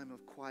have a time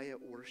of quiet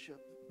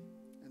worship.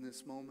 In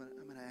this moment,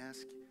 I'm going to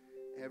ask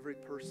every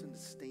person to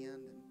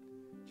stand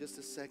and just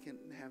a second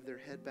and have their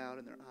head bowed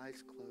and their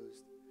eyes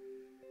closed.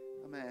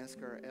 I'm going to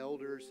ask our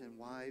elders and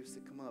wives to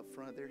come up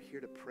front. They're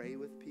here to pray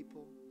with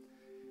people.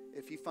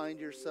 If you find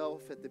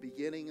yourself at the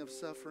beginning of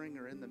suffering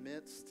or in the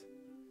midst,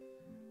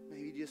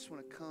 maybe you just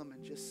want to come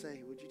and just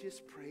say, would you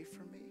just pray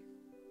for me?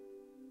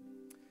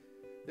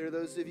 There are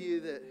those of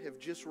you that have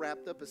just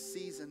wrapped up a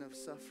season of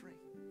suffering.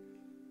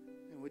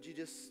 And would you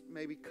just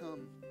maybe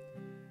come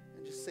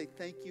and just say,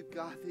 thank you,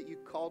 God, that you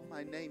called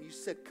my name. You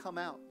said, come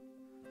out.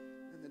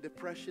 And the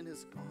depression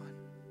is gone.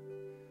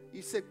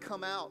 You said,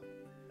 come out.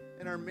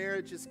 And our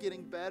marriage is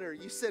getting better.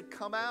 You said,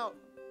 come out.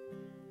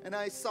 And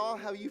I saw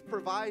how you've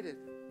provided.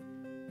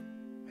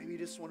 Maybe you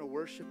just want to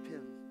worship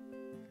him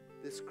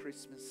this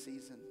Christmas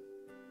season.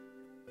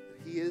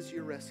 That he is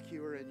your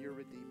rescuer and your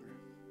redeemer.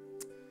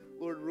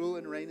 Lord, rule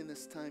and reign in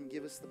this time.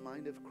 Give us the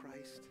mind of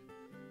Christ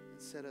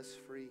and set us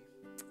free.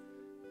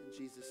 In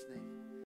Jesus' name.